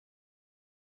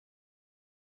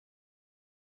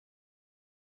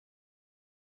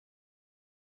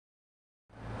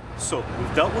So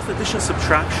we've dealt with addition,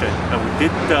 subtraction, and we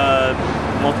did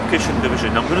multiplication,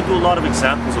 division. Now I'm going to do a lot of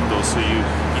examples of those, so you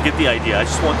get the idea. I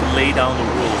just want to lay down the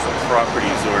rules or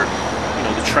properties, or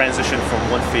the transition from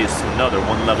one phase to another,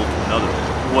 one level to another.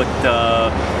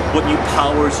 What new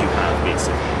powers you have,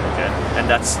 basically. Okay, and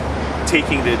that's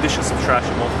taking the addition,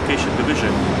 subtraction, multiplication,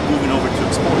 division, moving over to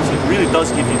exponents. It really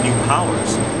does give you new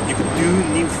powers. You can do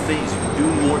new things. You can do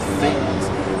more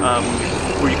things.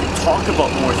 Where you can talk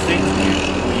about more things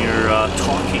when you're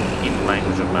talking in the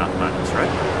language of mathematics, right?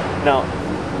 Now,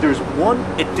 there's one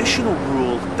additional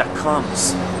rule that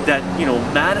comes that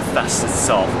manifests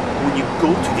itself when you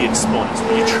go to the exponents,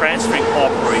 when you're transferring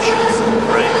operations,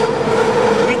 right?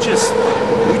 We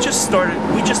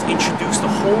just introduced a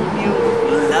whole new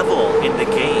level in the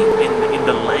game, in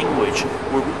the language,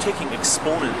 where we're taking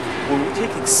exponent, where we're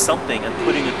taking something and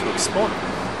putting it to exponent.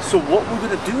 So what we're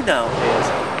going to do now is,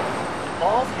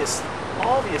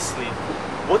 obviously,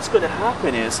 what's going to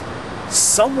happen is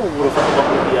someone would have come up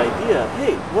with the idea,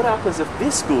 hey, what happens if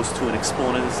this goes to an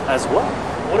exponent as well?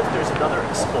 What if there's another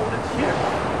exponent here,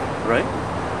 right?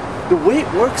 The way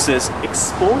it works is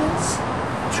exponents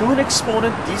to an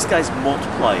exponent, these guys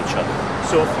multiply each other.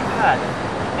 So if you had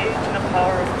a to the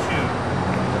power of 2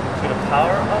 to the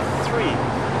power of 3,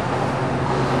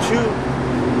 2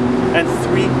 and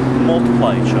 3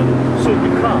 multiply each other. So it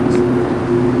becomes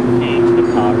a to the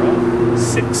power of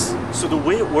 6. So the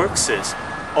way it works is,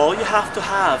 all you have to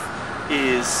have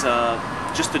is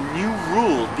just a new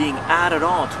rule being added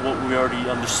on to what we already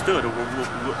understood, or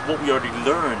what we already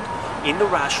learned in the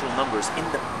rational numbers, in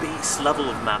the base level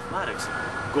of mathematics,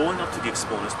 going up to the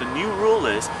exponents. The new rule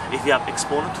is, if you have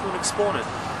exponent to an exponent,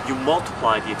 you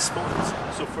multiply the exponents.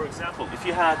 So for example, if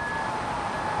you had,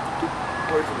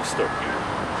 where do we start here?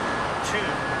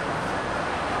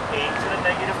 2a to the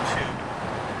negative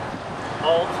 2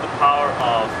 all to the power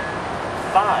of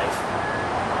 5.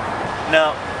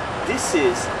 Now, this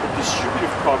is the distributive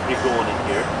property going in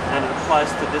here, and it applies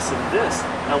to this and this.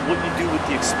 And what you do with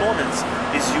the exponents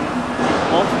is you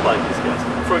multiply these guys.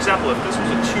 For example, if this was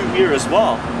a 2 here as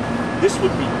well, this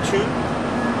would be 2.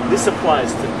 This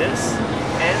applies to this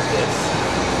and this.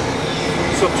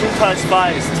 So 2 times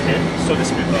 5 is 10. So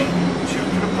this would be 2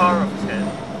 to the power of 10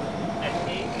 and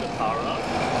a to the power of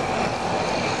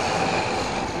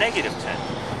negative 10.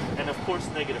 And of course,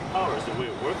 negative powers, the way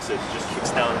it works is it just kicks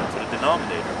down into the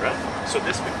denominator, right? So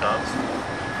this becomes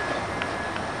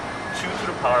 2 to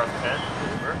the power of 10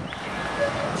 over.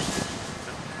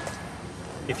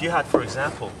 If you had, for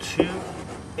example,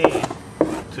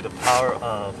 2a to the power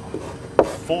of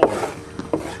 4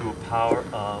 to a power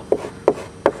of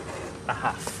a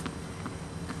half.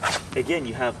 Again,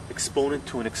 you have exponent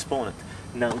to an exponent.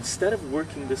 Now, instead of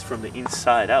working this from the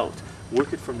inside out,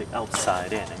 work it from the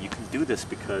outside in, and you can do this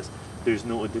because there's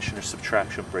no addition or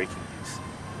subtraction breaking these.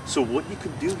 So what you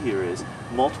can do here is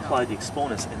multiply the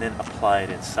exponents and then apply it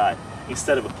inside,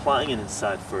 instead of applying it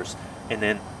inside first and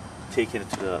then taking it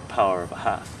to the power of a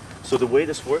half. So the way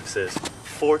this works is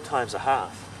 4 times a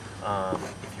half.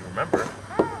 If you remember,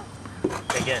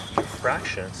 again, your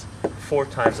fractions, 4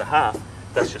 times a half,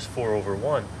 that's just 4 over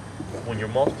 1. When you're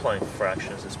multiplying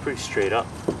fractions, it's pretty straight up.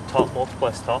 Top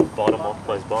multiplies top, bottom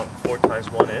multiplies bottom. 4 times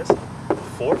 1 is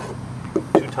 4.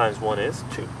 2 times 1 is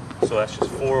 2. So that's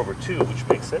just 4 over 2, which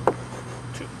makes it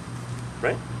 2.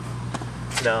 Right?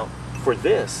 Now, for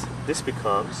this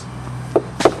becomes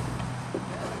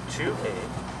 2a.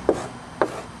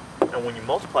 And when you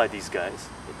multiply these guys,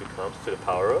 it becomes to the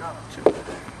power of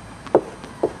 2.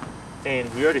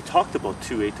 And we already talked about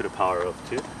 2a to the power of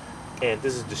 2. And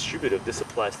this is distributive. This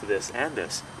applies to this and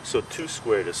this. So 2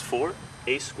 squared is 4.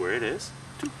 A squared is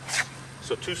 2.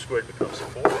 So 2 squared becomes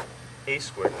 4. A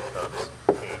squared becomes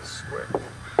a squared.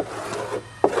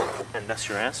 And that's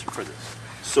your answer for this.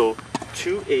 So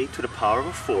 2a to the power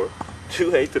of 4,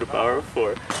 2a to the power of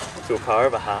 4 to a power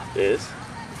of a half is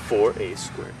 4a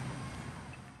squared.